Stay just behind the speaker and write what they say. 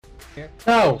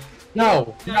No.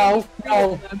 Tigers.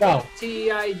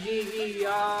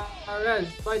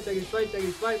 Fight, Tigers,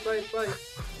 fight.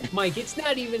 Mike, it's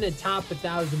not even a top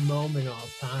 1,000 moment all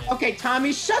time. Okay,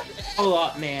 Tommy, shut the hell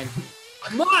up, man.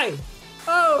 Mike!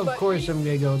 Of course, I'm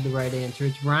gonna go with the right answer.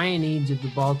 It's Ryan Eads of the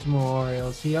Baltimore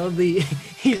Orioles. He's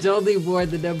only wore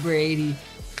the number 80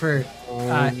 for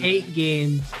 8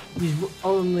 games. He's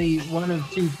only one of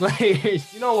 2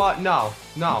 players. You know what? No,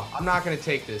 I'm not going to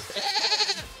take this.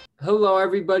 Hello,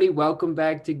 everybody. Welcome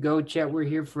back to Go Chat. We're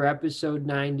here for episode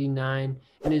 99.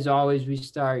 And as always, we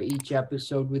start each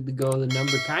episode with the Go of the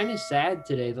Number. Kind of sad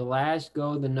today, the last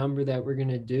Go of the Number that we're going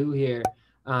to do here.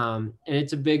 And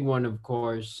it's a big one, of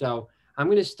course. So I'm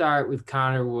going to start with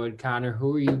Connor Wood. Connor,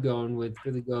 who are you going with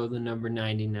for the Go of the Number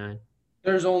 99?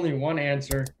 There's only one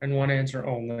answer and one answer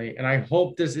only. And I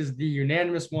hope this is the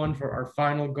unanimous one for our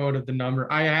final Go to the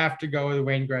Number. I have to go with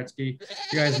Wayne Gretzky.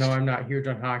 You guys know I'm not huge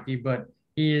on hockey, but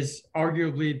he is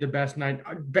arguably the best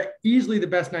easily the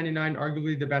best 99,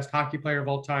 arguably the best hockey player of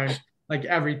all time. Like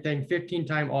everything,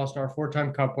 15-time All-Star,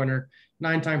 4-time Cup winner,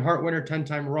 9-time Hart winner,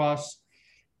 10-time Ross,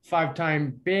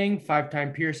 5-time Bing,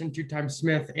 5-time Pearson, 2-time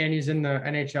Smith, and he's in the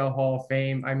NHL Hall of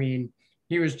Fame. I mean,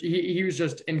 he was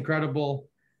just incredible.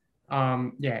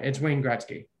 It's Wayne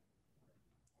Gretzky.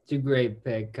 It's a great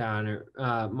pick, Connor.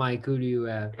 Mike, who do you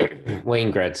have?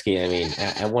 Wayne Gretzky. I mean,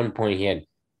 at one point he had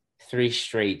 3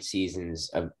 straight seasons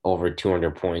of over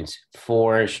 200 points,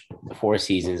 four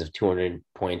seasons of 200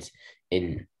 points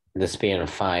in the span of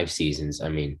 5 seasons. I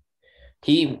mean,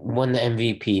 he won the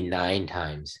MVP 9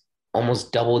 times,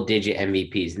 almost double-digit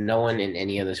MVPs. No one in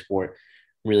any other sport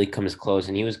really comes close,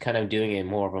 and he was kind of doing it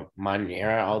more of a modern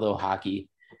era, although hockey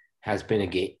has been a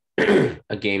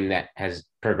game that has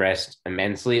progressed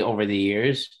immensely over the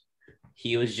years.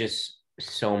 He was just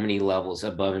so many levels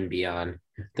above and beyond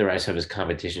the rest of his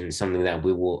competition, something that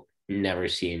we will never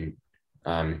see in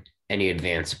any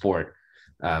advanced sport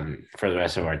for the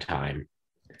rest of our time.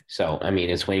 So, I mean,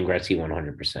 it's Wayne Gretzky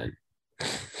 100%.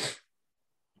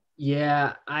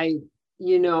 Yeah, I'm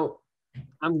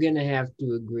going to have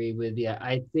to agree with you.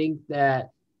 I think that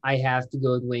I have to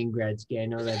go with Wayne Gretzky. I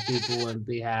know that people wouldn't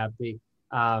be happy.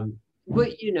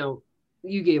 But,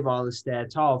 you gave all the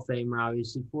stats. Hall of Famer,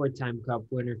 obviously, 4-time Cup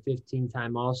winner,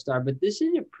 15-time All-Star. But this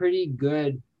is a pretty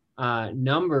good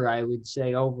number, I would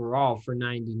say, overall for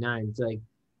 99. It's like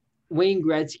Wayne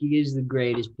Gretzky is the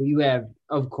greatest, but you have,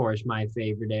 of course, my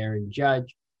favorite, Aaron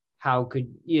Judge. How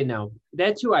could,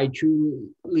 that's who I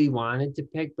truly wanted to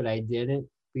pick, but I didn't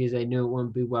because I knew it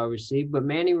wouldn't be well received. But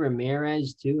Manny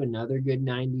Ramirez, too, another good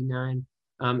 99.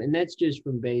 And that's just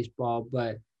from baseball,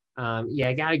 but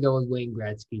I got to go with Wayne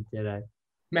Gretzky today.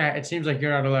 Matt, it seems like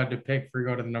you're not allowed to pick for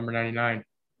Go to the Number 99.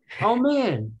 Oh,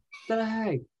 man. What the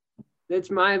heck? That's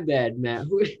my bad, Matt.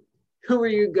 Who are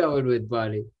you going with,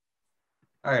 buddy?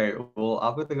 All right. Well,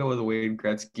 I'm going to go with Wayne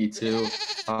Gretzky, too.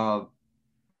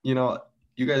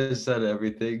 You guys said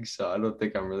everything, so I don't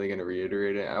think I'm really going to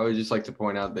reiterate it. I would just like to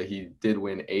point out that he did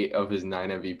win 8 of his 9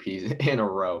 MVPs in a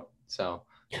row. So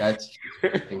that's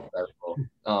incredible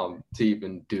to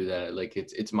even do that. Like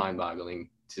it's mind-boggling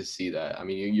to see that. I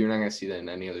mean, you're not going to see that in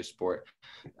any other sport.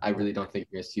 I really don't think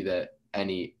you're going to see that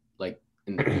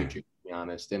in the future, to be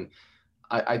honest. And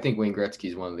I think Wayne Gretzky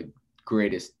is one of the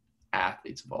greatest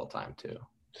athletes of all time, too,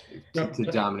 to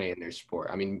dominate in their sport.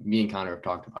 I mean, me and Connor have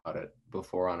talked about it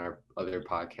before on our other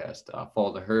podcast,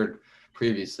 Fall the Herd,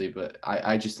 previously, but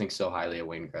I just think so highly of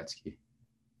Wayne Gretzky.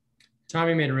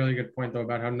 Tommy made a really good point, though,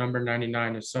 about how number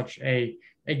 99 is such a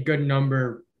good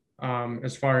number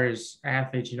as far as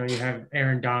athletes. You have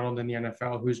Aaron Donald in the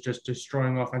NFL, who's just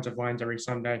destroying offensive lines every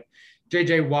Sunday.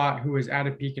 J.J. Watt, who is at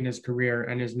a peak in his career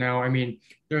and is now,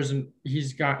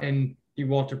 he's gotten the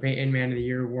Walter Payton Man of the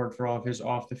Year award for all of his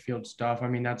off-the-field stuff. I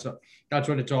mean, that's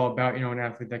what it's all about, an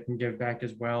athlete that can give back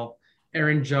as well.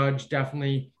 Aaron Judge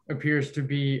definitely appears to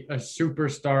be a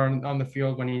superstar on the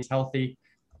field when he's healthy.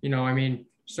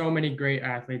 So many great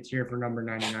athletes here for number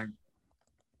 99.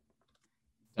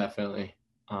 Definitely.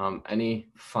 Any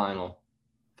final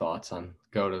thoughts on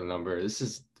Go to the Number? This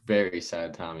is very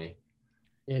sad, Tommy.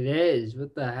 It is.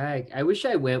 What the heck? I wish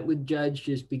I went with Judge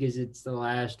just because it's the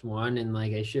last one and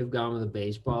I should have gone with a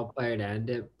baseball player to end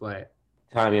it, but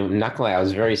Tommy, I'm not gonna lie, I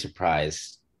was very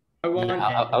surprised. I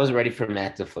was ready for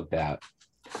Matt to flip out.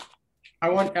 I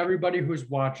want everybody who's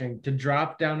watching to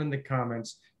drop down in the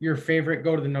comments your favorite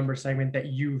Go to the Number segment that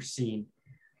you've seen.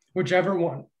 Whichever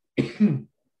one, and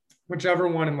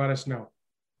let us know.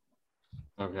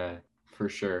 Okay, for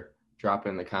sure. Drop it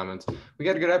in the comments. We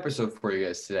got a good episode for you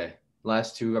guys today.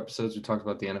 Last two episodes, we talked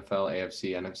about the NFL,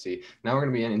 AFC, NFC. Now we're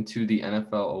going to be into the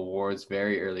NFL awards,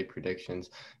 very early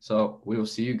predictions. So we will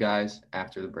see you guys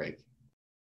after the break.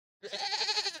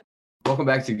 Welcome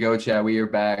back to Go Chat. We are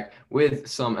back with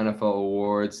some NFL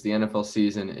awards. The NFL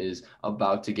season is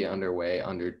about to get underway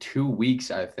under 2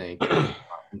 weeks, I think,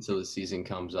 until the season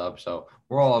comes up. So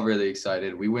we're all really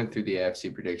excited. We went through the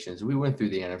AFC predictions. We went through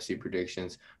the NFC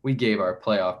predictions. We gave our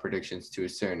playoff predictions to a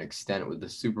certain extent with the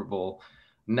Super Bowl.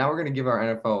 Now we're going to give our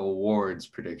NFL awards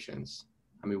predictions.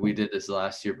 I mean, we did this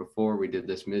last year before. We did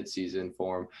this midseason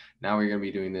form. Now we're going to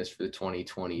be doing this for the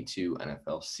 2022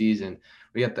 NFL season.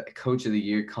 We got the Coach of the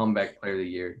Year, Comeback Player of the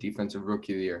Year, Defensive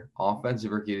Rookie of the Year,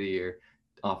 Offensive Rookie of the Year,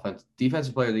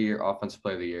 Defensive Player of the Year, Offensive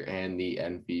Player of the Year, and the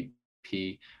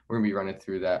MVP. We're going to be running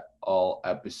through that all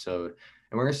episode.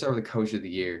 And we're going to start with the Coach of the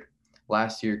Year.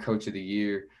 Last year, Coach of the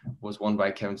Year was won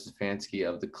by Kevin Stefanski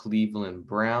of the Cleveland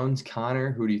Browns.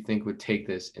 Connor, who do you think would take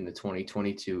this in the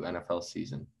 2022 NFL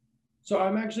season? So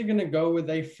I'm actually going to go with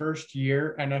a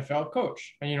first-year NFL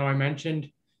coach. And, I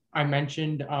mentioned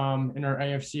in our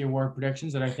AFC award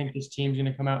predictions that I think this team's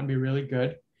going to come out and be really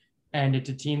good. And it's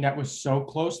a team that was so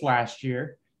close last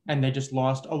year, and they just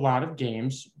lost a lot of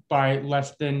games by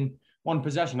less than one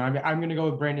possession. I'm going to go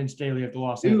with Brandon Staley of the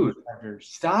Los Angeles Chargers.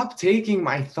 Stop taking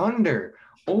my thunder.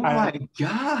 Oh, my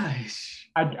gosh.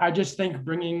 I just think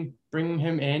bringing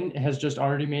him in has just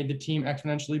already made the team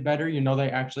exponentially better.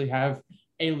 They actually have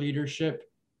a leadership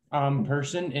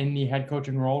person in the head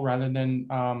coaching role rather than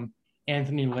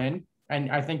Anthony Lynn.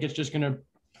 And I think it's just going to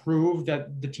prove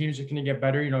that the teams are going to get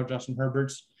better. Justin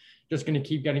Herbert's just going to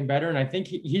keep getting better. And I think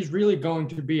he's really going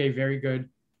to be a very good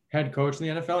head coach in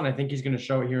the NFL. And I think he's going to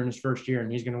show it here in his first year, and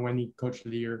he's going to win the Coach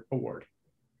of the Year award.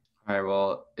 All right,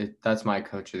 well, that's my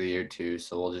Coach of the Year too,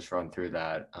 so we'll just run through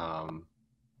that.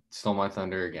 Stole my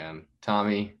thunder again.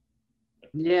 Tommy?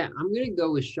 Yeah, I'm going to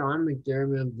go with Sean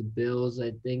McDermott of the Bills.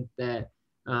 I think that,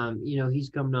 he's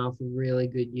coming off a really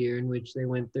good year in which they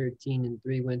went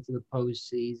 13-3, went to the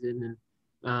postseason.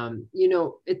 And,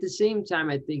 at the same time,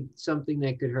 I think something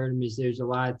that could hurt him is there's a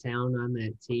lot of talent on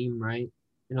that team, right?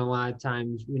 And a lot of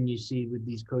times when you see with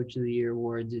these Coach of the Year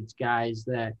awards, it's guys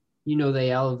that,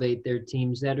 they elevate their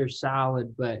teams that are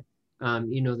solid, but,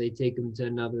 they take them to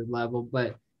another level.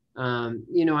 But,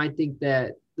 I think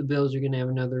that the Bills are going to have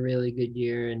another really good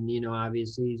year, and,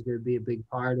 obviously he's going to be a big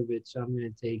part of it. So I'm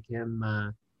going to take him.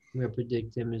 I'm going to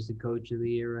predict him as the Coach of the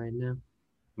Year right now.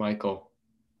 Michael?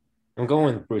 I'm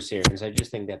going with Bruce Arians. I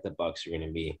just think that the Bucs are going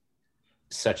to be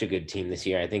such a good team this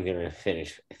year. I think they're going to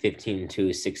finish 15-2,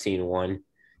 16-1.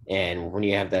 And when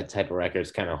you have that type of record,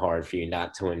 it's kind of hard for you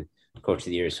not to win Coach of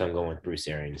the Year. So I'm going with Bruce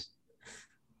Arians.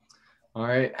 All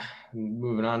right,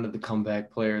 moving on to the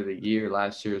Comeback Player of the Year.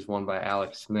 Last year was won by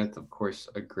Alex Smith. Of course,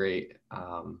 a great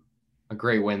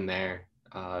win there.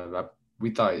 We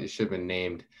thought it should have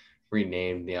been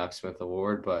renamed the Alex Smith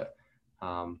Award, but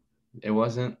it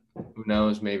wasn't. Who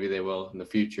knows? Maybe they will in the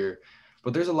future.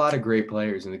 But there's a lot of great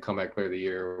players in the Comeback Player of the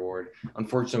Year award.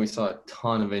 Unfortunately, we saw a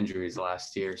ton of injuries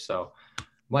last year. So,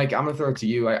 Mike, I'm going to throw it to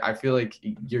you. I feel like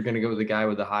you're going to go with the guy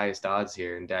with the highest odds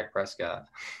here in Dak Prescott.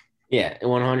 Yeah,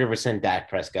 100% Dak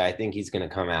Prescott. I think he's going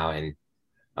to come out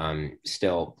and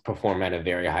still perform at a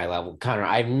very high level. Connor,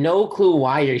 I have no clue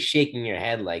why you're shaking your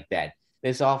head like that.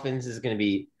 This offense is going to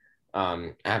be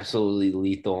absolutely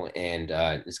lethal, and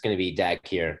it's going to be Dak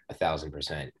here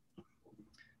 1,000%.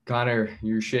 Connor,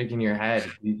 you're shaking your head.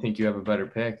 Do you think you have a better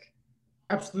pick?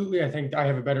 Absolutely. I think I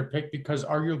have a better pick because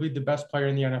arguably the best player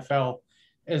in the NFL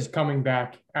is coming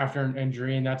back after an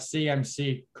injury, and that's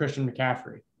CMC, Christian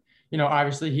McCaffrey.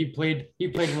 Obviously he played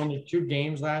in only 2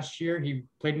 games last year. He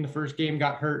played in the first game,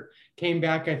 got hurt, came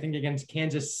back, I think, against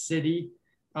Kansas City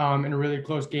in a really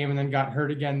close game, and then got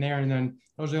hurt again there. And then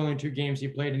those are the only 2 games he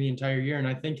played in the entire year. And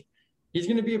I think he's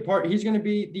going to be he's going to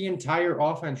be the entire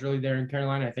offense really there in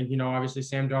Carolina. I think, obviously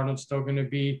Sam Darnold's still going to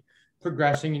be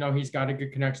progressing. He's got a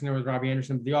good connection there with Robbie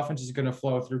Anderson, but the offense is going to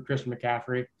flow through Christian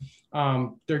McCaffrey.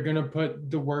 They're going to put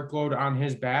the workload on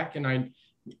his back, and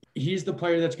he's the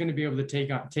player that's going to be able to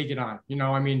take it on.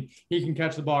 He can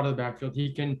catch the ball out of the backfield.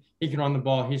 He can run the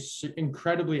ball. He's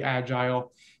incredibly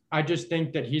agile. I just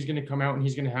think that he's going to come out and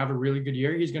he's going to have a really good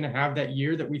year. He's going to have that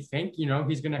year that we think,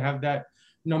 he's going to have that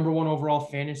number 1 overall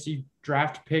fantasy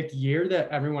draft pick year that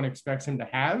everyone expects him to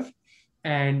have.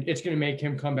 And it's going to make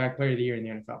him Comeback Player of the Year in the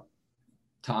NFL.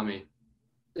 Tommy?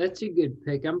 That's a good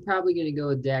pick. I'm probably going to go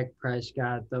with Dak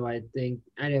Prescott, though. I think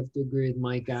I'd have to agree with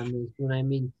Mike on this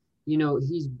one.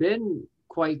 He's been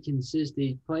quite consistent.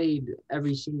 He played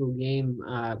every single game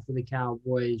for the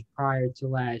Cowboys prior to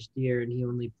last year, and he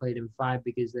only played in 5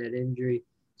 because of that injury.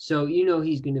 So,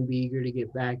 he's going to be eager to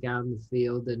get back out in the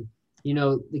field. And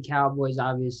the Cowboys,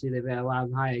 obviously, they've had a lot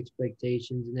of high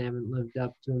expectations and they haven't lived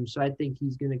up to them. So I think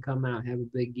he's going to come out, have a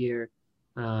big year.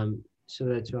 So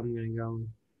that's who I'm going to go with.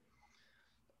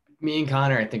 Me and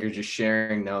Connor, I think, are just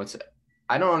sharing notes.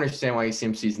 I don't understand why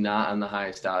CMC's not on the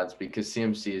highest odds because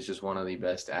CMC is just one of the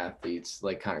best athletes.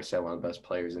 Like Connor said, one of the best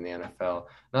players in the NFL.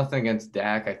 Nothing against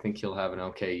Dak. I think he'll have an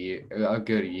okay year, a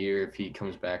good year if he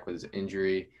comes back with his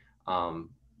injury.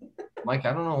 Mike,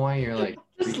 I don't know why you're like.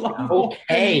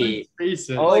 Okay.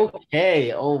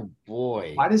 Okay. Oh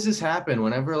boy. Why does this happen?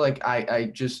 Whenever like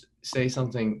I just say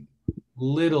something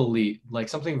like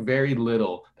something very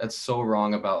little that's so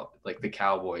wrong about like the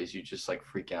Cowboys, you just like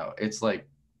freak out. It's like,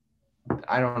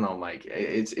 I don't know, Mike.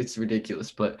 It's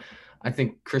ridiculous, but I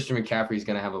think Christian McCaffrey is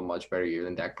going to have a much better year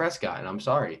than Dak Prescott, and I'm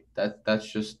sorry.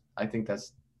 That's just, I think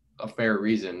that's a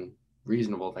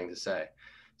reasonable thing to say.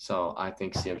 So I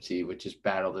think CMC would just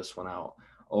battle this one out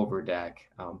over Dak.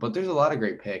 But there's a lot of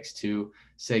great picks too: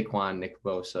 Saquon, Nick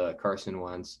Bosa, Carson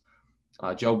Wentz,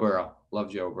 Joe Burrow. Love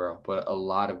Joe Burrow, but a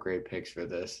lot of great picks for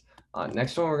this.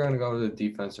 Next one, we're going to go to the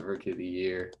Defensive Rookie of the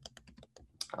Year.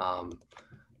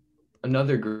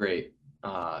 Another great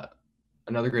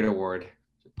award.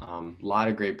 A lot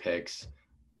of great picks.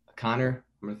 Connor,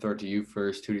 I'm going to throw it to you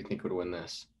first. Who do you think would win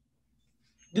this?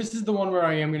 This is the one where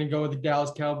I am going to go with the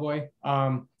Dallas Cowboy.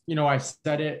 I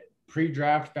said it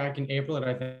pre-draft back in April that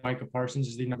I think Micah Parsons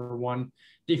is the number one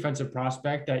defensive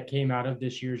prospect that came out of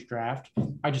this year's draft.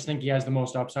 I just think he has the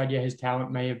most upside. Yeah, his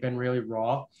talent may have been really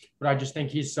raw, but I just think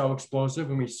he's so explosive,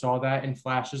 and we saw that in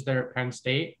flashes there at Penn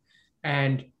State.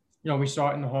 And we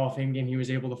saw it in the Hall of Fame game. He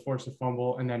was able to force a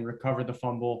fumble and then recover the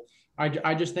fumble.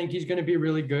 I just think he's going to be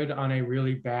really good on a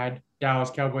really bad Dallas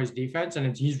Cowboys defense,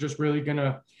 and he's just really going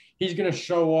to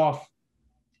show off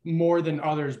more than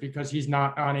others because he's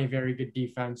not on a very good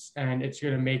defense, and it's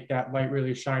going to make that light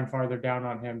really shine farther down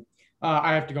on him.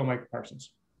 I have to go Micah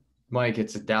Parsons. Mike,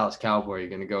 it's a Dallas Cowboy. You're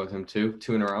going to go with him too?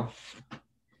 2 in a row?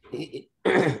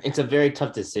 It's a very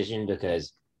tough decision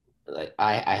because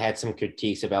I had some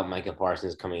critiques about Micah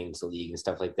Parsons coming into the league and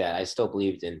stuff like that. I still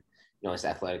believed in his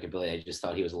athletic ability. I just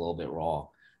thought he was a little bit raw.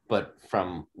 But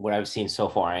from what I've seen so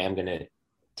far, I am going to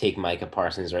take Micah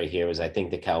Parsons right here, because I think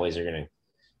the Cowboys are going to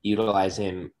utilize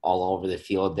him all over the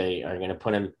field. They are going to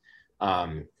put him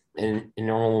in a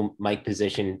normal Mike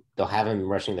position. They'll have him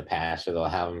rushing the pass, or they'll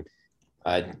have him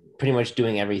pretty much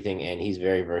doing everything, and he's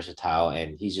very versatile,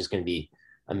 and he's just going to be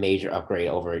a major upgrade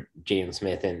over Jaden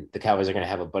Smith. And the Cowboys are going to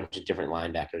have a bunch of different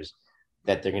linebackers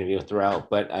that they're going to be able to throw out.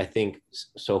 But I think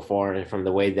so far, and from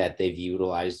the way that they've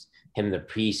utilized him in the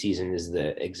preseason, is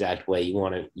the exact way you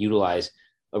want to utilize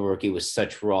a rookie with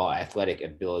such raw athletic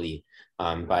ability,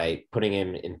 by putting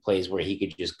him in plays where he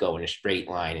could just go in a straight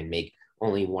line and make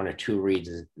only 1 or 2 reads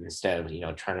instead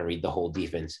of, trying to read the whole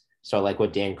defense. So I like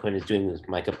what Dan Quinn is doing with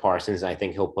Micah Parsons. I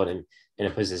think he'll put him in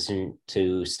a position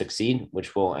to succeed,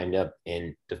 which will end up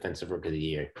in Defensive Rookie of the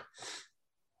Year.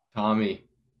 Tommy.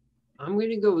 I'm going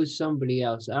to go with somebody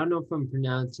else. I don't know if I'm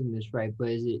pronouncing this right, but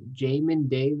is it Jamin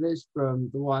Davis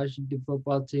from the Washington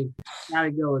football team? Got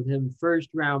to go with him. First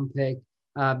round pick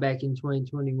back in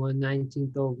 2021,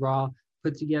 19th overall.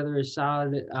 Put together a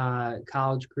solid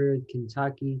college career at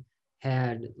Kentucky.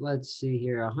 Had, let's see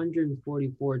here,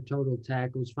 144 total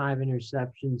tackles, 5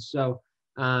 interceptions. So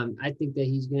I think that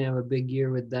he's going to have a big year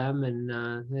with them, and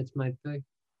that's my pick.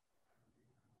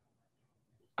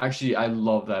 Actually, I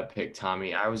love that pick,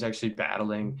 Tommy. I was actually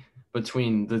battling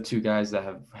between the 2 guys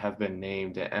that have been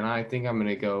named, and I think I'm going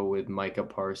to go with Micah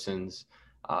Parsons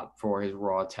for his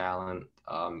raw talent.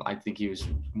 I think he was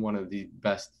one of the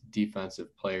best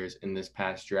defensive players in this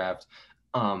past draft.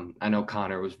 I know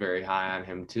Connor was very high on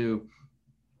him too,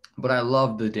 but I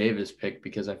love the Davis pick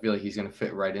because I feel like he's going to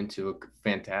fit right into a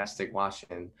fantastic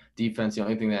Washington defense. The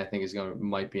only thing that I think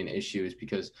might be an issue is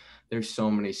because there's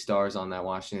so many stars on that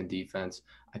Washington defense.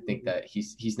 I think that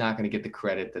he's not going to get the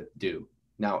credit that's due.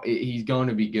 Now he's going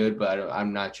to be good, but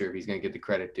I'm not sure if he's going to get the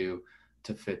credit due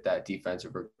to fit that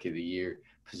Defensive Rookie of the Year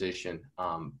position.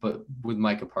 But with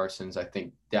Micah Parsons, I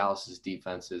think Dallas's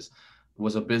defense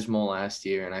was abysmal last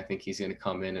year, and I think he's going to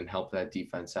come in and help that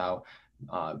defense out,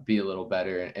 be a little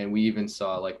better. And we even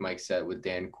saw, like Mike said, with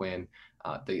Dan Quinn,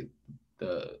 the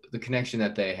connection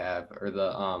that they have, or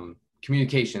the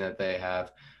communication that they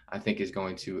have, I think is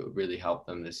going to really help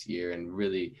them this year and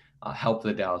really help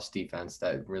the Dallas defense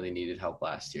that really needed help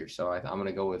last year. So I'm going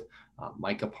to go with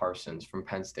Micah Parsons from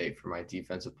Penn State for my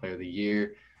Defensive Player of the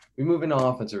Year. We move into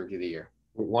Offensive Rookie of the Year.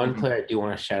 One player I do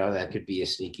want to shout out that could be a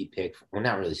sneaky pick. Well,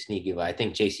 not really sneaky, but I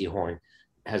think J.C. Horn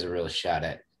has a real shot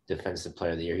at Defensive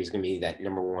Player of the Year. He's going to be that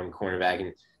number 1 cornerback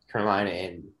in Carolina,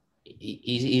 and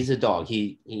he's a dog.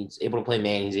 He's able to play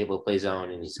man. He's able to play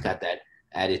zone, and he's got that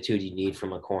attitude you need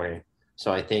from a corner.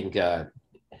 So I think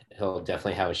he'll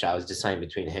definitely have a shot. I was deciding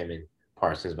between him and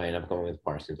Parsons, but I ended up going with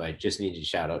Parsons. But I just need to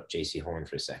shout out J.C. Horn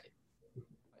for a second.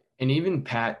 And even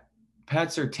Pat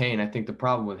Surtain, I think the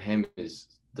problem with him is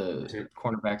the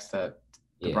cornerbacks that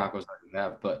the Broncos already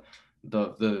have. But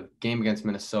the game against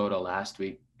Minnesota last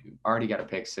week already got a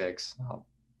pick six.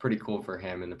 Pretty cool for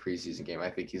him in the preseason game. I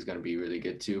think he's going to be really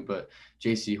good too. But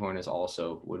J.C. Horn is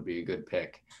also would be a good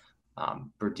pick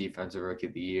for defensive rookie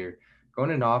of the year.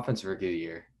 Going into offensive rookie of the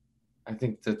year, I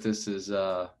think that this is,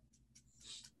 I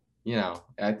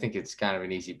think it's kind of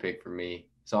an easy pick for me.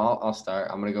 So I'll start.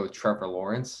 I'm going to go with Trevor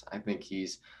Lawrence. I think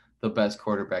he's the best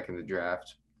quarterback in the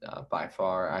draft by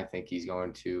far. I think he's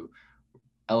going to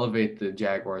elevate the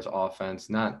Jaguars offense,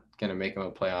 not going to make them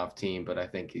a playoff team, but I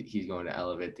think he's going to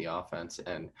elevate the offense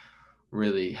and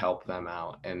really help them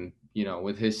out. And,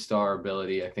 with his star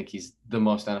ability, I think he's the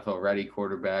most NFL ready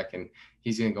quarterback, and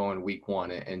he's going to go in week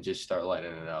one and just start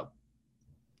lighting it up.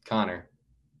 Connor.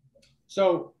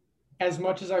 So as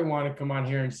much as I want to come on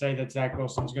here and say that Zach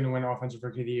Wilson's going to win Offensive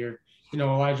Rookie of the Year,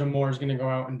 Elijah Moore is going to go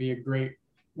out and be a great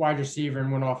wide receiver and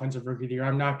win Offensive Rookie of the Year.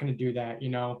 I'm not going to do that,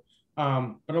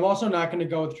 but I'm also not going to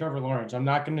go with Trevor Lawrence. I'm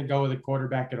not going to go with a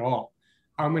quarterback at all.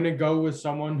 I'm going to go with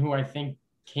someone who I think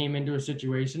came into a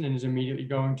situation and is immediately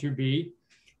going to be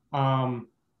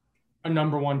a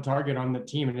number one target on the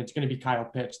team, and it's going to be Kyle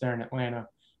Pitts there in Atlanta.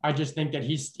 I just think that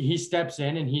he steps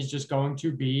in and he's just going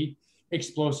to be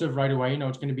explosive right away.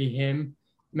 It's going to be him,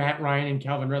 Matt Ryan, and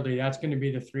Calvin Ridley. That's going to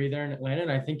be the three there in Atlanta,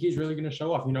 and I think he's really going to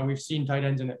show off. We've seen tight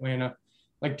ends in Atlanta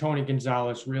like Tony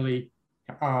Gonzalez really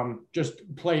just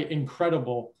play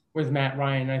incredible with Matt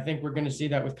Ryan. And I think we're going to see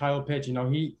that with Kyle Pitts.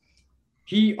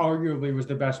 He arguably was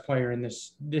the best player in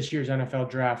this year's NFL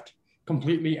draft,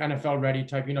 completely NFL ready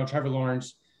type. Trevor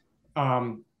Lawrence,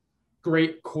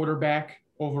 great quarterback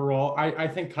overall. I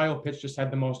think Kyle Pitts just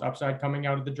had the most upside coming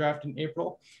out of the draft in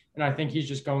April. And I think he's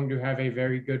just going to have a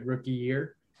very good rookie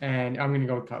year. And I'm going to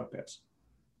go with Kyle Pitts.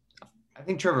 I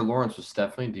think Trevor Lawrence was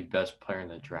definitely the best player in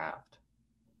the draft.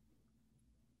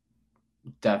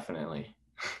 Definitely.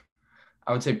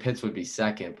 I would say Pitts would be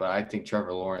second, but I think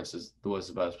Trevor Lawrence was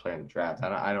the best player in the draft.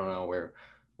 I don't know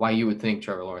why you would think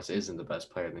Trevor Lawrence isn't the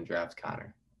best player in the draft,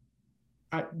 Connor.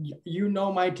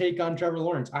 My take on Trevor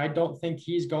Lawrence. I don't think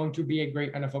he's going to be a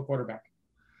great NFL quarterback.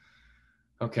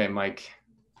 Okay, Mike.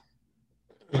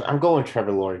 I'm going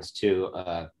Trevor Lawrence too.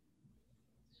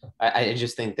 I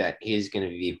just think that he's going to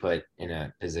be put in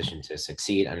a position to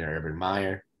succeed under Urban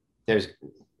Meyer.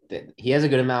 He has a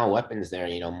good amount of weapons there.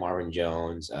 Marvin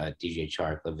Jones, DJ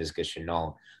Chark, Laviska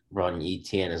Shenault, Ron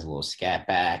Etienne is a little scat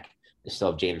back. They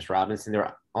still have James Robinson.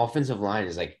 Their offensive line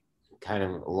is kind of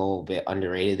a little bit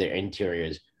underrated. Their interior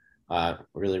is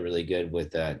really, really good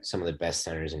with some of the best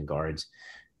centers and guards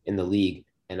in the league.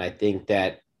 And I think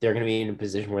that they're going to be in a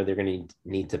position where they're going to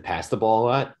need to pass the ball a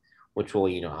lot, which will,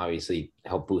 obviously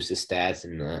help boost his stats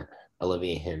and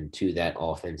elevate him to that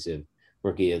Offensive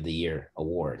Rookie of the Year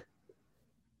award.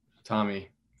 Tommy,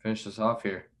 finish us off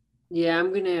here. Yeah, I'm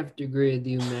going to have to agree with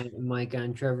you, Matt and Mike,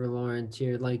 on Trevor Lawrence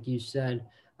here. Like you said,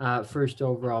 first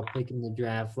overall pick in the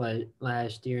draft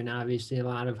last year, and obviously a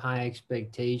lot of high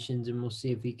expectations, and we'll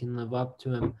see if he can live up to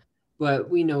them. But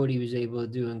we know what he was able to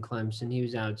do in Clemson. He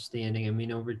was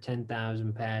outstanding. Over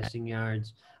 10,000 passing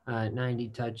yards, 90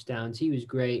 touchdowns. He was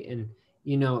great. And,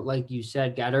 like you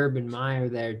said, got Urban Meyer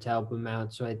there to help him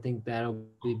out. So I think that'll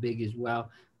be big as well.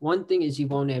 One thing is he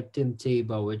won't have Tim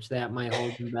Tebow, which that might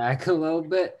hold him back a little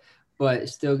bit, but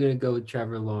still going to go with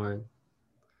Trevor Lawrence.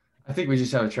 I think we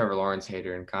just have a Trevor Lawrence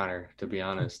hater in Connor, to be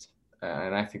honest.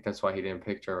 And I think that's why he didn't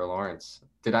pick Trevor Lawrence.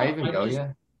 Did I even go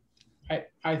yet?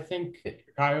 I think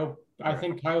Kyle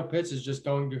Pitts is just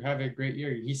going to have a great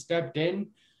year. He stepped in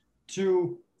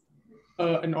to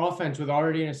an offense with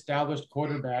already an established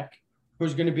quarterback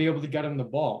who's going to be able to get him the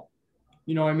ball.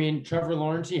 Trevor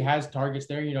Lawrence, he has targets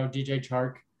there, DJ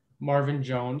Chark, Marvin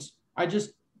Jones.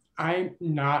 I'm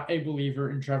not a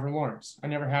believer in Trevor Lawrence. I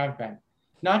never have been.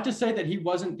 Not to say that he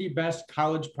wasn't the best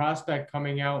college prospect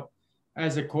coming out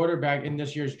as a quarterback in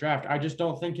this year's draft. I just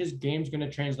don't think his game's going to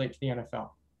translate to the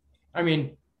NFL.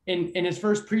 In his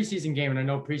first preseason game, and I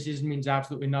know preseason means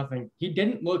absolutely nothing, he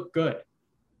didn't look good.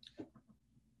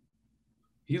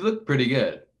 He looked pretty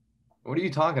good. What are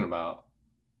you talking about?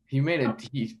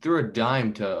 He threw a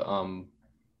dime to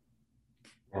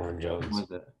Marvin Jones.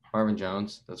 Marvin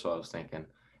Jones. That's what I was thinking.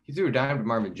 He threw a dime to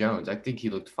Marvin Jones. I think he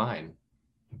looked fine.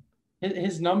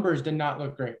 His numbers did not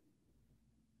look great.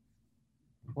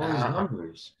 What were his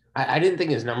numbers? I didn't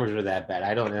think his numbers were that bad.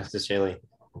 I don't necessarily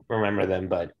remember them,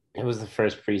 but it was the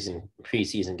first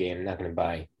preseason game. I'm not going to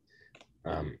buy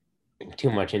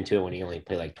too much into it when he only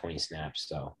played like 20 snaps.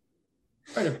 So,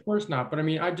 Right, of course not. But I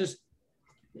mean,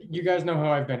 you guys know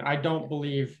how I've been. I don't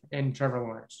believe in Trevor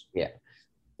Lawrence. yeah.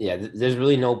 There's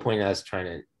really no point in us trying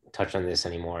to touch on this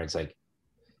anymore. It's like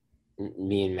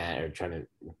me and Matt are trying to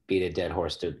beat a dead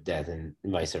horse to death and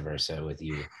vice versa with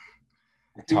you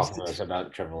talking to us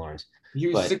about Trevor Lawrence. He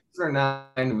was 6 for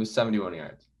 9 with 71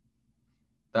 yards.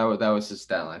 That was his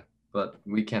stat line. But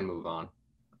we can move on.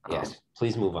 Yes,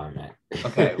 please move on, Matt.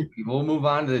 Okay, we'll move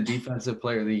on to the defensive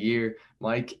player of the year.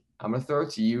 Mike, I'm gonna throw it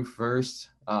to you first.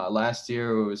 Last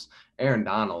year it was Aaron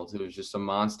Donald, who was just a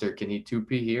monster. Can he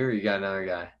 2P here, or you got another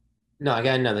guy? No, I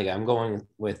got another guy. I'm going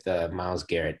with Myles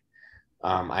Garrett.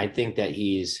 I think that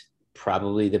he's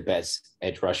probably the best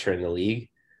edge rusher in the league.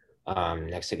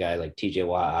 Next to guys like TJ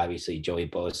Watt, obviously Joey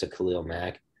Bosa, Khalil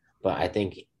Mack. But I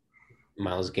think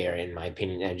Myles Garrett, in my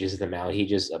opinion, edges them out. He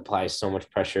just applies so much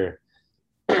pressure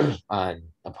on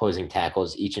opposing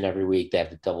tackles each and every week. They have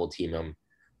to double team him.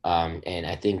 And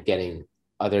I think getting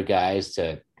other guys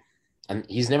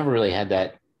he's never really had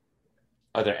that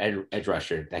other edge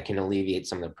rusher that can alleviate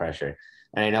some of the pressure.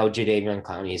 And I know Jadeveon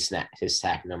Clowney, his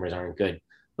sack numbers aren't good,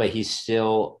 but he's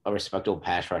still a respectable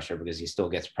pass rusher because he still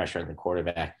gets pressure on the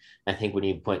quarterback. I think when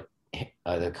you put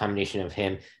the combination of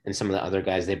him and some of the other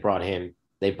guys they brought in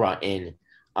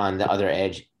on the other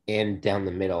edge and down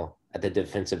the middle at the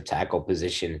defensive tackle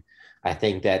position, I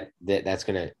think that's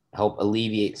going to help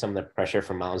alleviate some of the pressure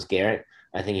from Myles Garrett.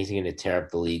 I think he's going to tear up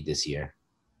the league this year.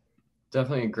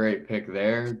 Definitely a great pick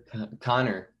there.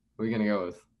 Connor, what are you going to go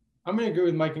with? I'm going to agree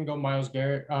with Mike and go Myles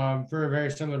Garrett for a very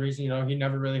similar reason. He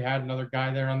never really had another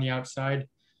guy there on the outside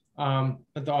that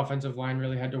the offensive line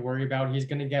really had to worry about. He's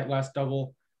going to get less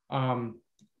double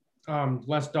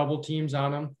teams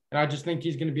on him. And I just think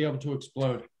he's going to be able to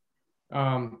explode.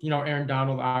 Aaron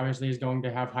Donald obviously is going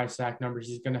to have high sack numbers.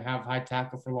 He's going to have high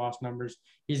tackle for loss numbers.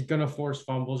 He's going to force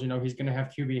fumbles. He's going to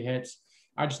have QB hits.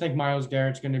 I just think Myles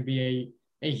Garrett's going to be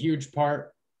a huge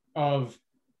part of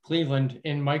Cleveland,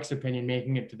 in Mike's opinion,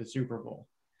 making it to the Super Bowl.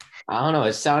 I don't know.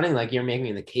 It's sounding like you're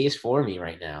making the case for me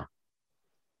right now.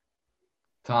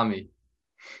 Tommy.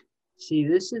 See,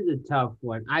 this is a tough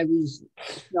one. I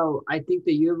think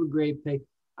that you have a great pick.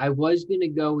 I was going to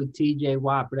go with TJ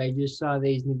Watt, but I just saw that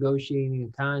he's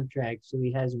negotiating a contract, so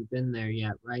he hasn't been there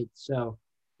yet, right? So,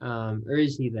 or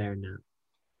is he there now?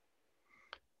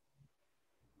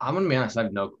 I'm going to be honest, I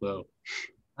have no clue.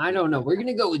 I don't know. We're going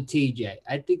to go with TJ.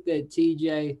 I think that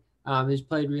TJ has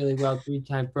played really well,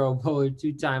 3-time Pro Bowler,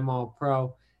 2-time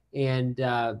All-Pro. And,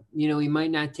 he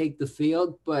might not take the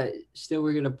field, but still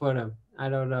we're going to put him. I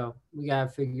don't know. We got to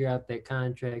figure out that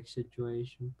contract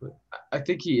situation. But I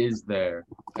think he is there.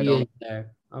 He is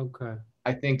there. Okay.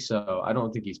 I think so. I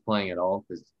don't think he's playing at all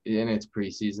and it's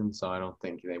preseason, so I don't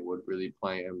think they would really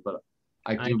play him. But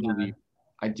I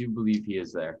do believe he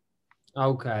is there.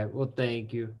 Okay. Well,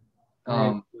 thank you.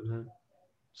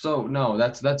 So no,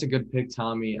 that's a good pick,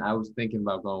 Tommy. I was thinking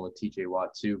about going with TJ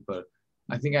Watt too, but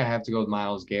I think I have to go with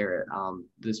Myles Garrett.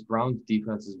 This Browns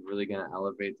defense is really going to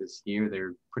elevate this year. They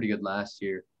were pretty good last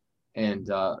year, and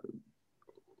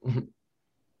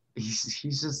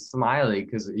he's just smiling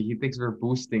because he thinks we're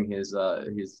boosting his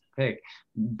pick.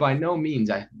 By no means,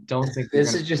 I don't think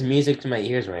this is just music to my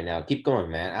ears right now. Keep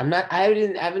going, man.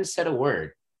 I haven't said a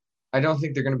word. I don't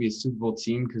think they're going to be a Super Bowl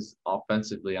team because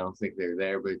offensively, I don't think they're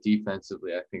there. But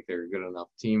defensively, I think they're a good enough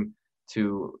team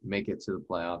to make it to the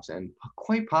playoffs and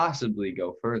quite possibly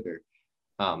go further.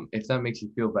 If that makes you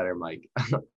feel better, Mike.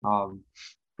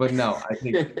 But no, I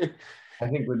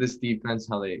think with this defense,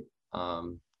 how they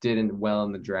did well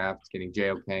in the draft, getting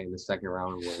JOK in the second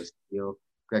round was a steal.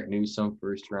 Greg Newsome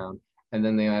first round, and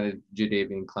then they added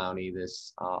Jadeveon Clowney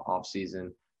this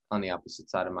offseason on the opposite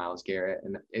side of Myles Garrett.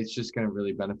 And it's just going to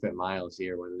really benefit Myles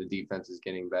here when the defense is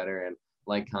getting better. And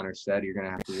like Connor said, you're going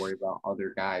to have to worry about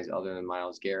other guys other than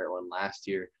Myles Garrett, when last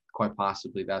year, quite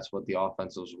possibly, that's what the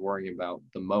offense was worrying about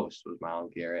the most was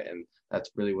Myles Garrett. And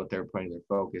that's really what they're putting their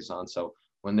focus on. So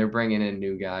when they're bringing in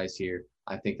new guys here,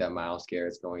 I think that Myles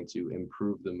Garrett's going to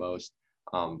improve the most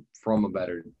from a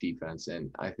better defense.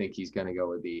 And I think he's going to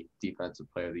go with the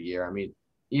defensive player of the year. I mean,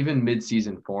 even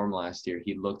midseason form last year,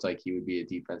 he looked like he would be a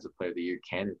defensive player of the year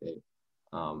candidate.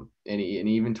 And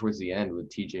even towards the end with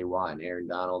TJ Watt and Aaron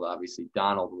Donald, obviously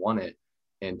Donald won it,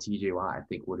 and TJ Watt I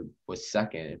think was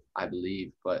second, I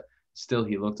believe. But still,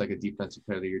 he looked like a defensive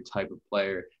player of the year type of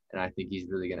player, and I think he's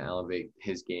really going to elevate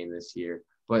his game this year.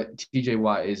 But TJ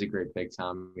Watt is a great pick,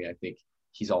 Tommy. I think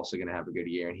he's also going to have a good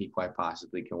year, and he quite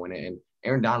possibly can win it. And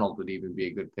Aaron Donald would even be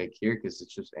a good pick here because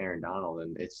it's just Aaron Donald,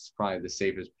 and it's probably the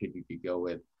safest pick you could go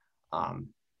with.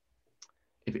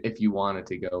 if you wanted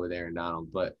to go with Aaron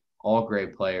Donald. But all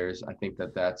great players. I think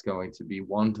that's going to be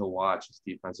one to watch as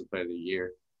Defensive Player of the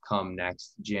Year come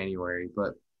next January.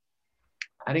 But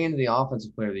heading into the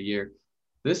Offensive Player of the Year,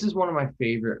 this is one of my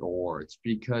favorite awards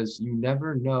because you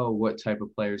never know what type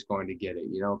of player is going to get it.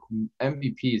 You know,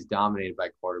 MVP is dominated by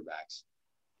quarterbacks.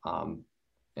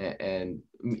 And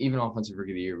even Offensive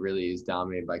Rookie of the Year really is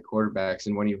dominated by quarterbacks.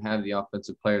 And when you have the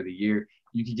Offensive Player of the Year,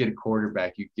 you could get a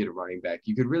quarterback, you could get a running back,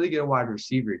 you could really get a wide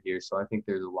receiver here. So I think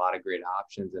there's a lot of great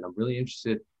options, and I'm really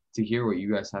interested to hear what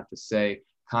you guys have to say.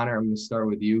 Connor, I'm going to start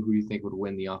with you. Who do you think would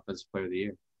win the Offensive Player of the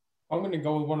Year? I'm going to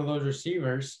go with one of those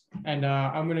receivers, and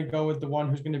I'm going to go with the one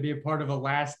who's going to be a part of a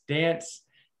last dance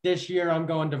this year. I'm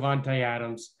going Davante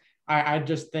Adams. I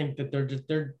just think that they're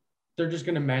just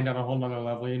going to mend on a whole nother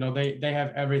level. You know, they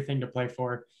have everything to play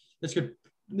for.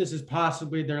 This is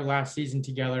possibly their last season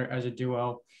together as a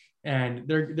duo, and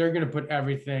they're going to put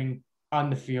everything on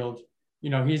the field.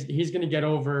 You know, he's going to get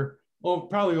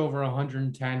probably over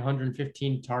 110,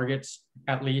 115 targets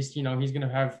at least. You know, he's going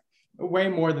to have way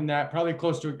more than that, probably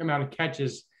close to the amount of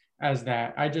catches as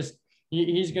that.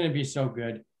 He's going to be so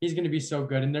good. He's going to be so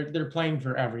good, and they're playing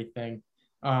for everything.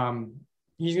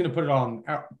 He's going to put it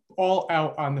all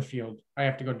out on the field. I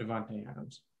have to go Davante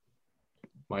Adams.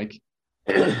 Mike?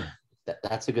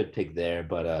 That's a good pick there,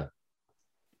 but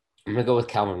I'm going to go with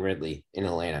Calvin Ridley in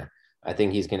Atlanta. I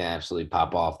think he's going to absolutely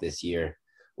pop off this year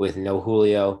with no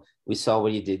Julio. We saw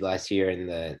what he did last year in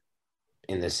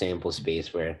the sample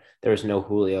space where there was no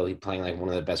Julio. He playing like one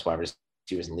of the best wide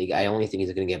receivers in the league. I only think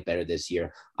he's going to get better this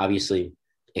year. Obviously,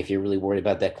 if you're really worried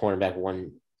about that cornerback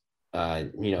one,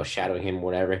 shadowing him,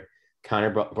 whatever, Connor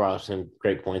brought up some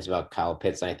great points about Kyle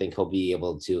Pitts. And I think he'll be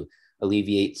able to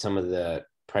alleviate some of the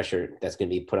pressure that's going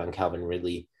to be put on Calvin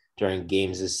Ridley during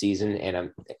games this season.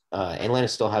 And Atlanta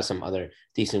still has some other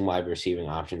decent wide receiving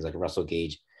options like Russell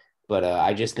Gage. But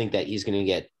I just think that he's going to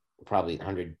get probably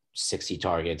 160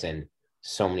 targets and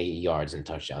so many yards and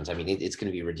touchdowns. I mean, it's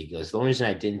going to be ridiculous. The only reason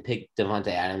I didn't pick Davante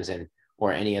Adams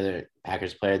or any other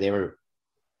Packers player, they were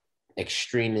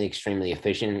extremely, extremely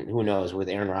efficient. Who knows, with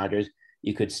Aaron Rodgers,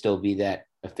 you could still be that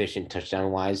efficient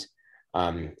touchdown-wise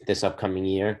this upcoming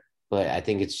year. But I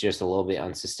think it's just a little bit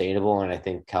unsustainable, and I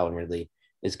think Calvin Ridley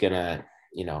is going to,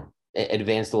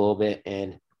 advance a little bit,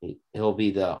 and he'll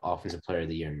be the Offensive Player of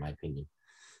the Year, in my opinion.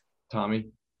 Tommy?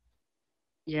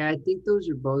 Yeah, I think those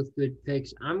are both good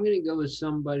picks. I'm going to go with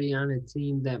somebody on a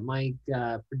team that Mike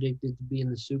predicted to be in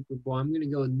the Super Bowl. I'm going to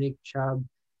go with Nick Chubb,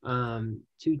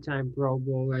 two-time Pro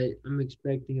Bowl. I'm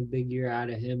expecting a big year out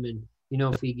of him. And,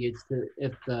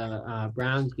 if the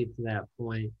Browns get to that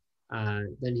point,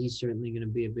 then he's certainly going to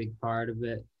be a big part of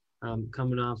it.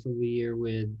 Coming off of a year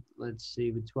with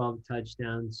 12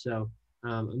 touchdowns. So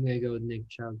I'm going to go with Nick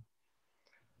Chubb.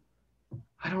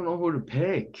 I don't know who to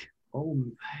pick. Oh,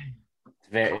 man.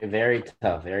 Very, very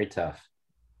tough. Very tough.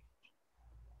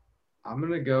 I'm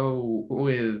gonna go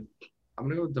with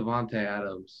Davante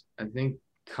Adams. I think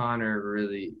Connor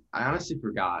really. I honestly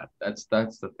forgot. That's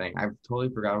the thing. I totally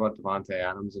forgot about Davante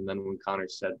Adams, and then when Connor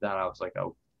said that, I was like,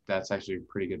 oh, that's actually a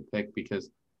pretty good pick because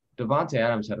Davante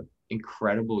Adams had an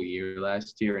incredible year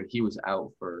last year, and he was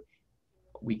out for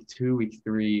week 2, week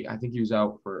 3. I think he was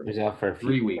out for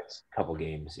 3 weeks. Couple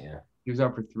games, yeah. He was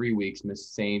out for 3 weeks.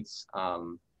 Missed Saints.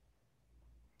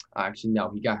 Actually, no,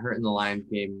 he got hurt in the Lions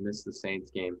game, missed the Saints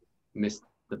game, missed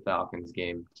the Falcons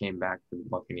game, came back for the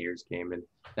Buccaneers game, and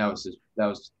that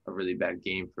was a really bad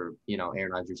game for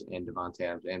Aaron Rodgers and Davante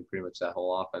Adams and pretty much that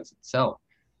whole offense itself.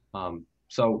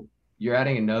 So you're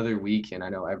adding another week, and I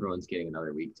know everyone's getting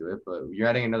another week to it, but you're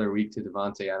adding another week to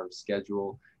Davante Adams'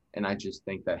 schedule, and I just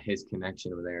think that his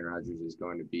connection with Aaron Rodgers is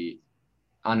going to be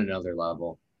on another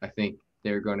level. I think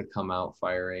they're going to come out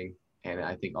firing, and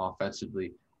I think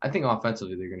offensively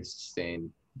they're going to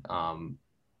sustain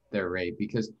their rate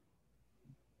because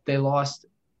they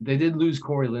did lose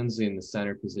Corey Linsley in the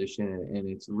center position, and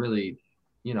it's really,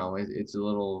 it's a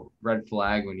little red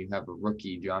flag when you have a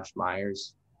rookie, Josh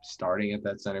Myers, starting at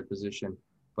that center position.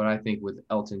 But I think with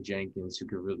Elton Jenkins, who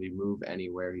could really move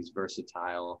anywhere, he's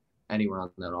versatile anywhere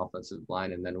on that offensive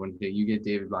line. And then when you get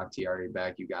David Bakhtiari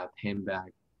back, you got him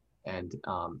back, and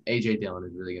A.J. Dillon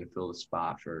is really going to fill the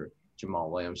spot for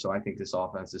Jamal Williams. So I think this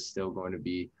offense is still going to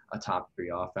be a top 3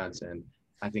 offense. And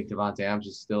I think Davante Adams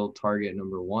is still target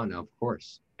number 1, of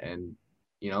course. And,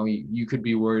 you could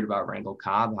be worried about Randall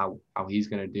Cobb, how he's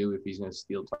going to do if he's going to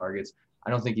steal targets. I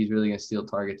don't think he's really going to steal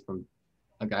targets from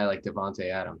a guy like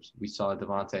Davante Adams. We saw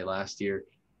Davante last year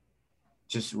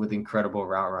just with incredible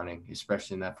route running,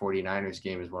 especially in that 49ers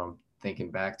game is what I'm thinking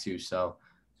back to. So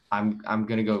I'm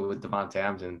gonna go with Devontae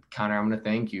Adams, and Connor, I'm gonna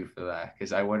thank you for that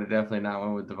because I would have definitely not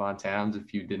went with Devontae Adams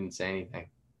if you didn't say anything.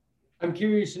 I'm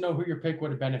curious to know who your pick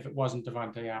would have been if it wasn't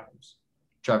Devontae Adams.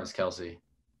 Travis Kelce.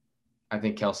 I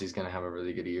think Kelsey's gonna have a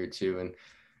really good year too, and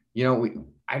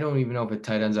I don't even know if a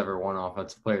tight end's ever won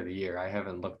Offensive Player of the Year. I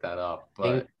haven't looked that up,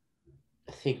 but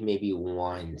I think maybe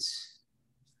once.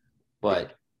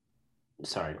 But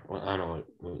sorry, well, I don't know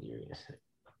what you're gonna say.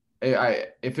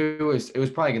 If it was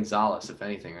probably Gonzalez, if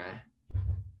anything, right?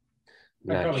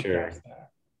 Not sure.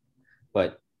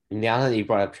 But now that you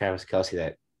brought up Travis Kelce,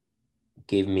 that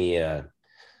gave me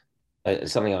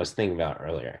something I was thinking about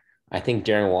earlier. I think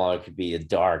Darren Waller could be a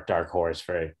dark horse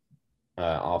for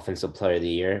Offensive Player of the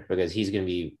Year because he's going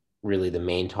to be really the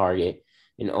main target.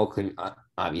 In Oakland,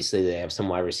 obviously, they have some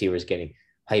wide receivers getting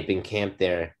hype in camp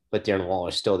there, but Darren Waller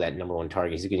is still that number one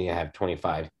target. He's going to have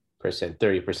 25%,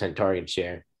 30% target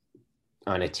share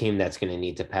on a team that's going to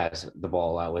need to pass the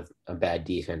ball out with a bad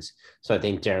defense. So I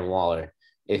think Darren Waller,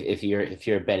 if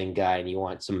you're a betting guy and you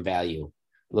want some value,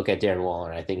 look at Darren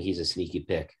Waller. I think he's a sneaky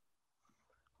pick.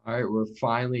 All right, we're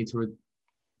finally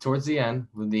towards the end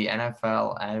with the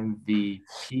NFL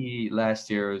MVP. Last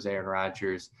year was Aaron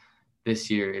Rodgers. This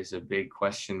year is a big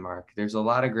question mark. There's a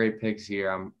lot of great picks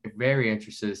here. I'm very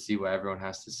interested to see what everyone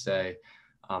has to say.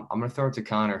 I'm going to throw it to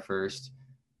Connor first.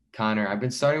 Connor, I've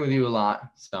been starting with you a lot,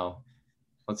 so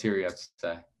let's hear what you have to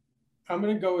say. I'm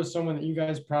going to go with someone that you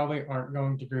guys probably aren't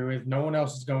going to agree with. No one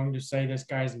else is going to say this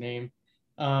guy's name.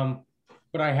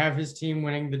 But I have his team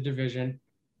winning the division.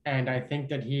 And I think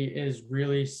that he is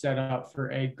really set up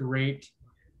for a great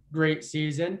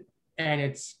season. And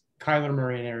it's Kyler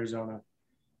Murray in Arizona.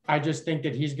 I just think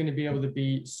that he's going to be able to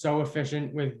be so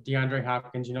efficient with DeAndre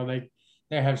Hopkins.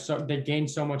 They gained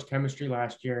so much chemistry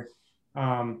last year.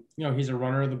 He's a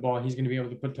runner of the ball. He's going to be able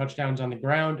to put touchdowns on the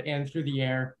ground and through the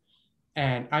air.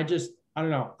 And I don't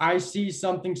know. I see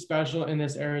something special in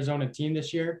this Arizona team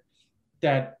this year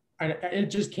that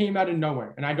it just came out of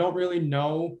nowhere. And I don't really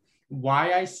know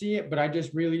why I see it, but I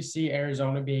just really see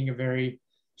Arizona being a very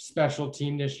special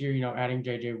team this year, adding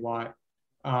JJ Watt,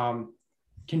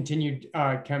 continued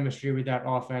chemistry with that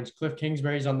offense. Cliff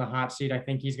Kingsbury's on the hot seat. I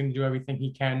think he's going to do everything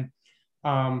he can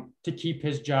to keep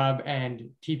his job and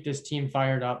keep this team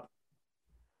fired up.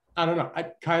 I don't know.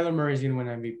 Kyler Murray's going to win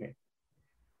MVP.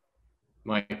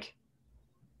 Mike.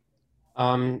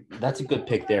 That's a good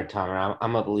pick there, Tom.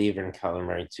 I'm a believer in Kyler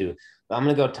Murray too. But I'm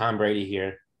going to go Tom Brady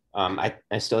here. I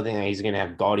still think that he's going to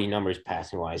have gaudy numbers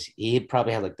passing wise. He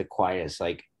probably had the quietest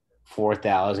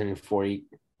 4,040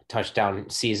 touchdown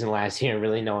season last year.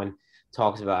 Really, no one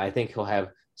talks about. I think he'll have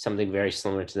something very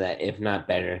similar to that, if not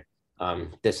better,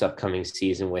 this upcoming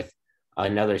season with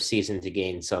another season to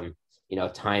gain some,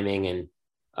 timing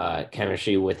and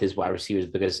chemistry with his wide receivers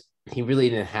because he really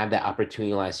didn't have that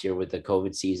opportunity last year with the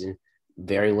COVID season.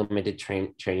 Very limited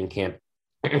training camp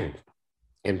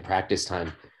and practice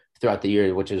time throughout the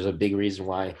year, which is a big reason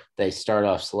why they start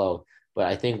off slow. But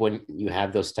I think when you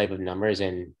have those type of numbers,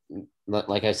 and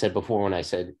like I said before, when I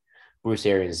said Bruce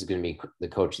Arians is going to be the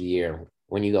coach of the year,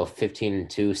 when you go 15-2,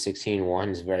 16-1,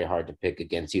 it's very hard to pick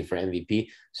against you for MVP.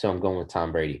 So I'm going with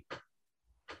Tom Brady.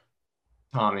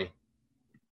 Tommy.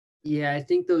 Yeah, I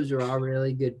think those are all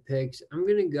really good picks. I'm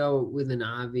going to go with an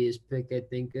obvious pick. I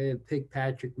think pick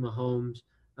Patrick Mahomes.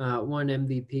 Won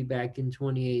MVP back in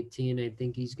 2018. I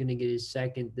think he's going to get his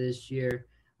second this year.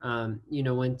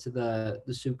 Went to the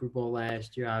Super Bowl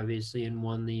last year, obviously, and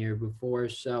won the year before.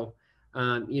 So,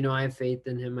 I have faith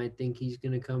in him. I think he's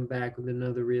going to come back with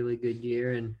another really good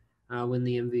year and win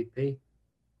the MVP.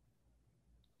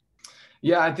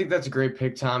 Yeah, I think that's a great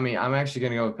pick, Tommy. I'm actually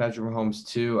going to go with Patrick Mahomes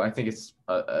too. I think it's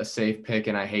a safe pick,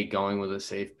 and I hate going with a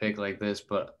safe pick like this,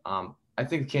 but I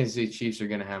think the Kansas City Chiefs are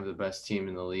going to have the best team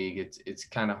in the league. It's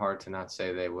kind of hard to not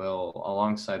say they will,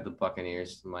 alongside the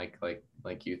Buccaneers, Mike,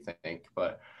 like you think.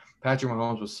 But Patrick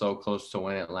Mahomes was so close to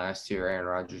win it last year. Aaron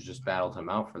Rodgers just battled him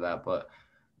out for that. But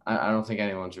I don't think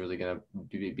anyone's really going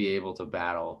to be able to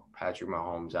battle Patrick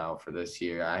Mahomes out for this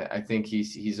year. I think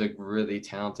he's a really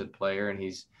talented player, and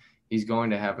he's going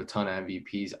to have a ton of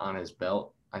MVPs on his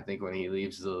belt, I think, when he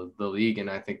leaves the league. And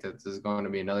I think that this is going to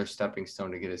be another stepping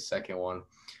stone to get his second one.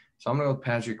 So I'm going to go with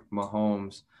Patrick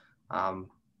Mahomes.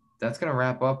 That's going to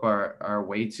wrap up our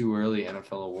way too early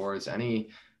NFL awards. Any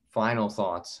final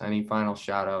thoughts? Any final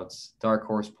shout-outs? Dark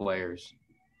horse players?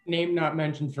 Name not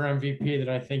mentioned for MVP that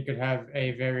I think could have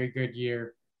a very good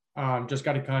year. Just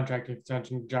got a contract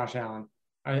extension, Josh Allen.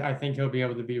 I think he'll be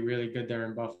able to be really good there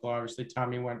in Buffalo. Obviously,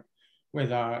 Tommy went with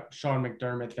Sean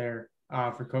McDermott there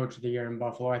for Coach of the Year in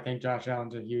Buffalo. I think Josh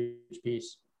Allen's a huge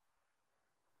piece.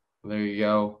 There you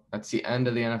go. That's the end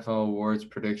of the NFL awards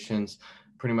predictions.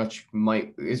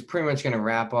 is pretty much going to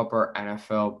wrap up our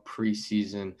NFL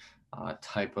preseason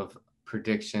type of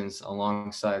predictions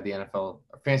alongside the NFL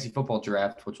fantasy football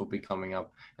draft, which will be coming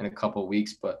up in a couple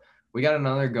weeks. But we got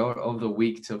another goat of the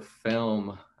week to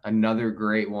film, another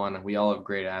great one. We all have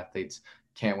great athletes.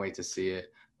 Can't wait to see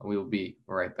it. We will be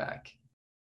right back.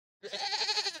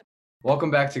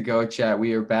 Welcome back to Go Chat.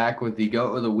 We are back with the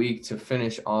GOAT of the week to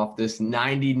finish off this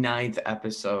 99th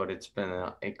episode. It's been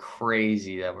a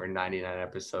crazy that we're 99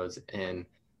 episodes in.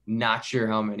 Not sure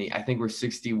how many. I think we're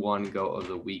 61 GOAT of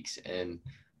the weeks in,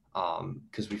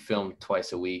 because we filmed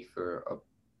twice a week for a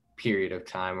period of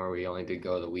time where we only did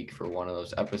GOAT of the week for one of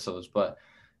those episodes. But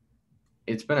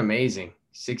it's been amazing.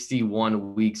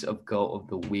 61 weeks of GOAT of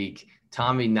the week.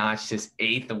 Tommy notched his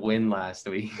 8th win last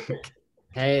week.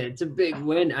 Hey, it's a big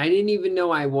win. I didn't even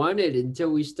know I won it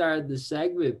until we started the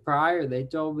segment prior. They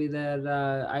told me that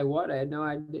I won. I had no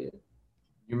idea.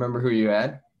 You remember who you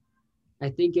had? I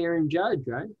think Aaron Judge,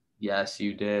 right? Yes,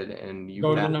 you did. And you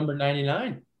Go to number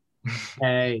 99.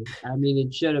 Hey, I mean,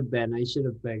 it should have been. I should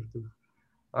have picked him.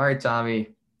 All right,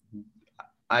 Tommy.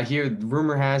 I hear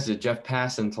rumor has it Jeff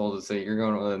Passan told us that you're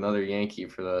going with another Yankee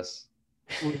for this.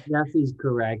 Well, Jeffy's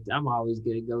correct. I'm always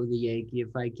going to go with the Yankee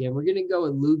if I can. We're going to go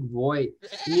with Luke Voigt.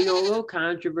 And, a little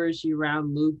controversy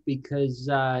around Luke because,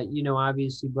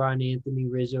 obviously brought Anthony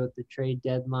Rizzo at the trade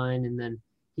deadline, and then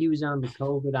he was on the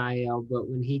COVID IL. But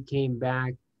when he came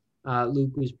back,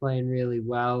 Luke was playing really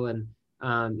well. And,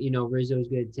 Rizzo was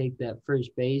going to take that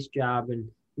first base job. And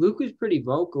Luke was pretty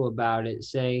vocal about it,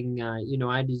 saying,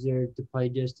 I deserve to play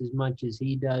just as much as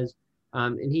he does.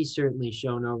 And he's certainly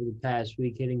shown over the past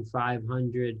week, hitting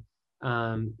 500.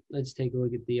 Let's take a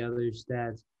look at the other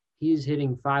stats. He's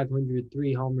hitting 500,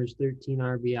 3 homers, 13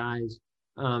 RBIs,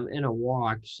 and a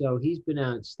walk. So he's been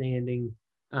outstanding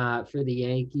for the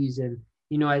Yankees. And,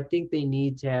 I think they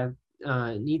need to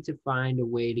find a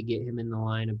way to get him in the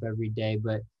lineup every day.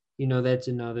 But, that's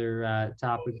another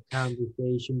topic of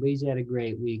conversation. But he's had a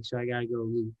great week, so I got to go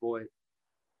Luke Voigt.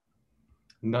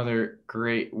 Another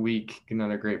great week,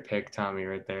 another great pick, Tommy,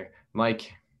 right there.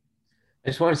 Mike. I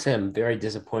just want to say I'm very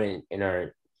disappointed in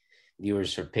our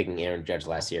viewers for picking Aaron Judge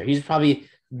last year. He's probably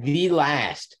the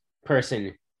last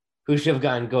person who should have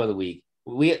gotten Go of the Week.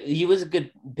 He was a good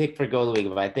pick for Go of the Week,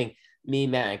 but I think me,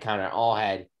 Matt, and Connor all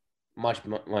had much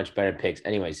better picks.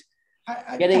 Anyways,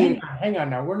 hang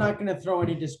on now. We're not going to throw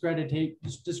any discreditation.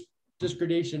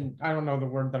 I don't know the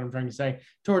word that I'm trying to say,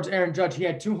 towards Aaron Judge. He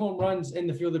had 2 home runs in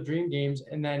the Field of Dream games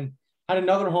and then had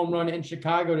another home run in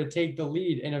Chicago to take the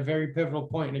lead in a very pivotal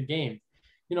point in a game.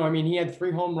 He had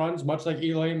 3 home runs, much like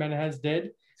Eloy Jimenez did.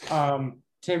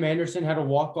 Tim Anderson had a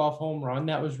walk-off home run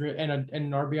that was and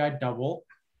an RBI double.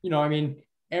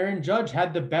 Aaron Judge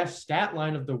had the best stat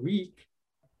line of the week.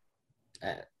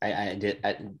 I did.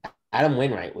 Adam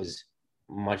Wainwright was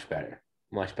much better.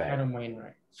 Adam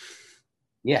Wainwright.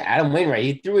 Yeah, Adam Wainwright.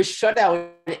 He threw a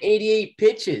shutout in 88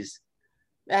 pitches.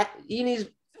 He's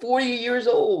 40 years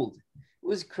old. It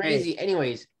was crazy.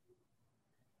 Anyways,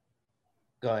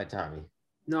 go ahead, Tommy.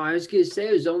 No, I was going to say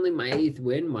it was only my 8th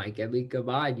win, Mike. I mean, come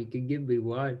on, you can give me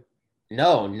one.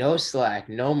 No slack,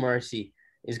 no mercy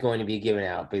is going to be given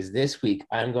out because this week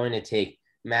I'm going to take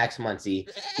Max Muncy,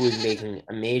 who is making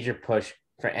a major push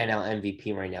for NL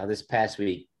MVP right now. This past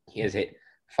week, he has hit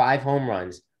 5 home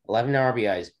runs, 11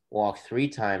 RBIs, walked 3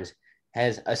 times,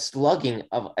 has a slugging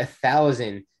of 1,000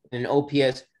 and an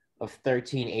OPS of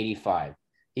 1385.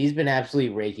 He's been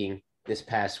absolutely raking this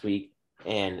past week,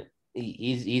 and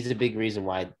he's a big reason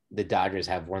why the Dodgers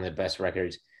have one of the best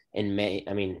records in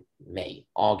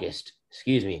August.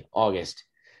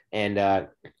 And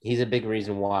he's a big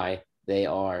reason why they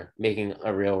are making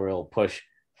a real push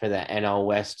for the NL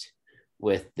West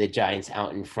with the Giants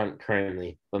out in front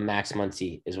currently. But Max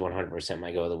Muncy is 100%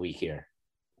 my go of the week here.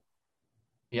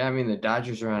 Yeah, the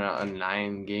Dodgers are on a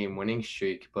 9-game winning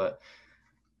streak, but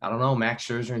I don't know. Max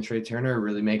Scherzer and Trey Turner are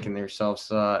really making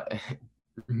themselves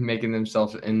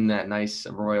in that nice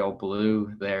royal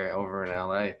blue there over in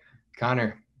LA.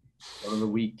 Connor, go of the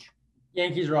week.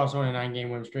 Yankees are also on a 9-game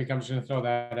win streak. I'm just going to throw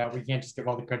that out. We can't just give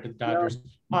all the credit to the Dodgers.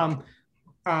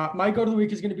 My go to the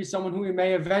week is going to be someone who we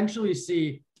may eventually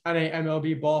see on a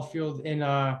MLB ball field in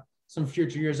some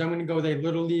future years. I'm going to go with a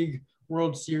Little League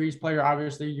World Series player.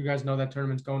 Obviously, you guys know that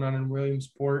tournament's going on in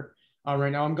Williamsport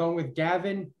right now. I'm going with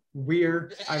Gavin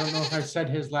Weir. I don't know if I said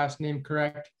his last name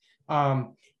correct.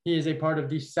 He is a part of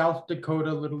the South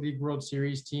Dakota Little League World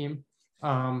Series team.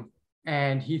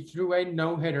 And he threw a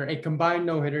combined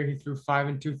no-hitter. He threw 5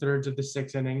 2/3 of the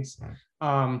 6 innings.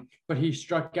 But he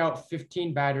struck out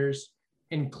 15 batters,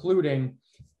 including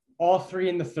all 3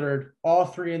 in the 3rd, all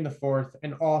 3 in the 4th,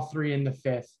 and all 3 in the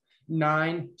 5th.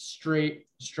 9 straight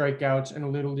strikeouts in a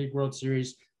Little League World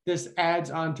Series. This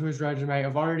adds on to his resume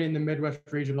of already in the Midwest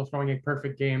Regional throwing a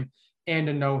perfect game and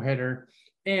a no-hitter.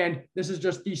 And this is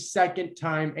just the second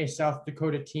time a South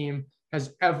Dakota team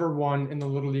has ever won in the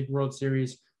Little League World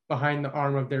Series behind the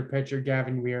arm of their pitcher,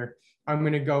 Gavin Weir. I'm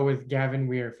going to go with Gavin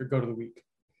Weir for Goat of the Week.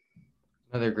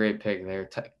 Another great pick there.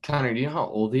 Connor, do you know how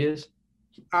old he is?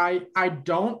 I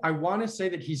don't. I want to say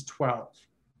that he's 12.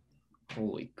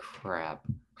 Holy crap.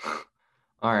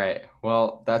 All right.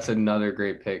 Well, that's another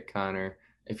great pick, Connor.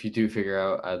 If you do figure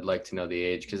out, I'd like to know the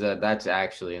age because that's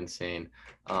actually insane.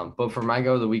 But for my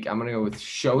Go of the Week, I'm going to go with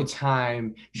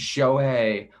Showtime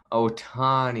Shohei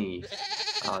Ohtani.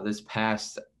 This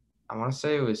past, I want to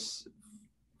say it was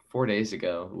 4 days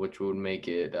ago, which would make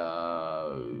it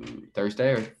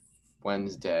Thursday or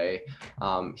Wednesday.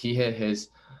 He hit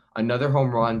another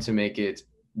home run to make it.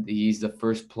 He's the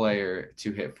first player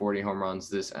to hit 40 home runs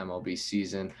this MLB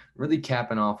season, really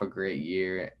capping off a great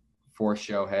year for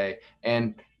Shohei.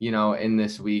 And, in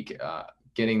this week,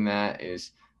 getting that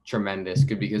is tremendous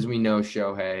because we know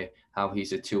Shohei, how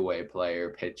he's a two-way player,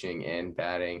 pitching and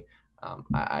batting.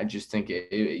 I just think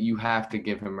you have to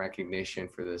give him recognition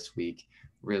for this week,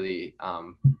 really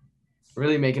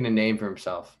making a name for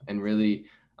himself and really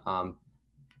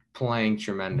playing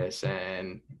tremendous.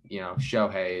 And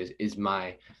Shohei is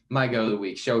my Go of the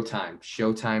Week. Showtime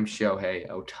Shohei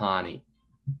Ohtani.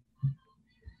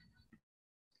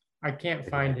 I can't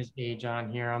find his age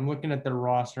on here. I'm looking at the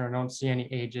roster. I don't see any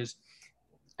ages.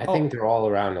 I think they're all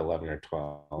around 11 or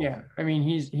 12. Yeah, I mean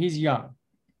he's young,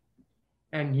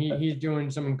 and he's doing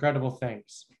some incredible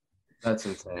things. That's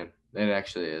insane. It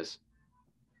actually is.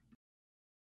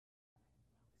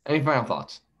 Any final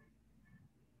thoughts?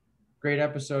 Great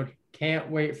episode. Can't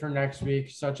wait for next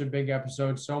week. Such a big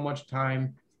episode. So much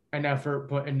time and effort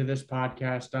put into this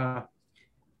podcast.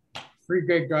 3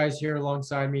 great guys here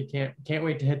alongside me. Can't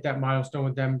wait to hit that milestone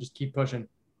with them. Just keep pushing.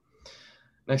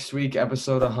 Next week,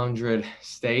 episode 100.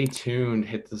 Stay tuned.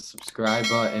 Hit the subscribe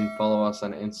button. Follow us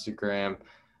on Instagram.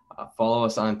 Follow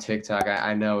us on TikTok.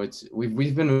 I know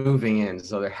we've been moving in,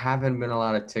 so there haven't been a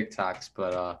lot of TikToks,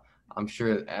 but I'm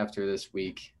sure after this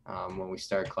week, when we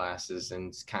start classes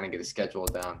and kind of get a schedule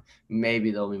down,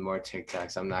 maybe there'll be more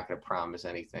TikToks. I'm not going to promise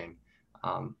anything.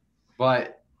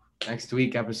 But next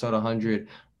week, episode 100,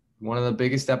 one of the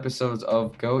biggest episodes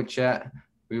of Goat Chat.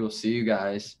 We will see you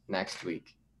guys next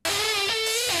week.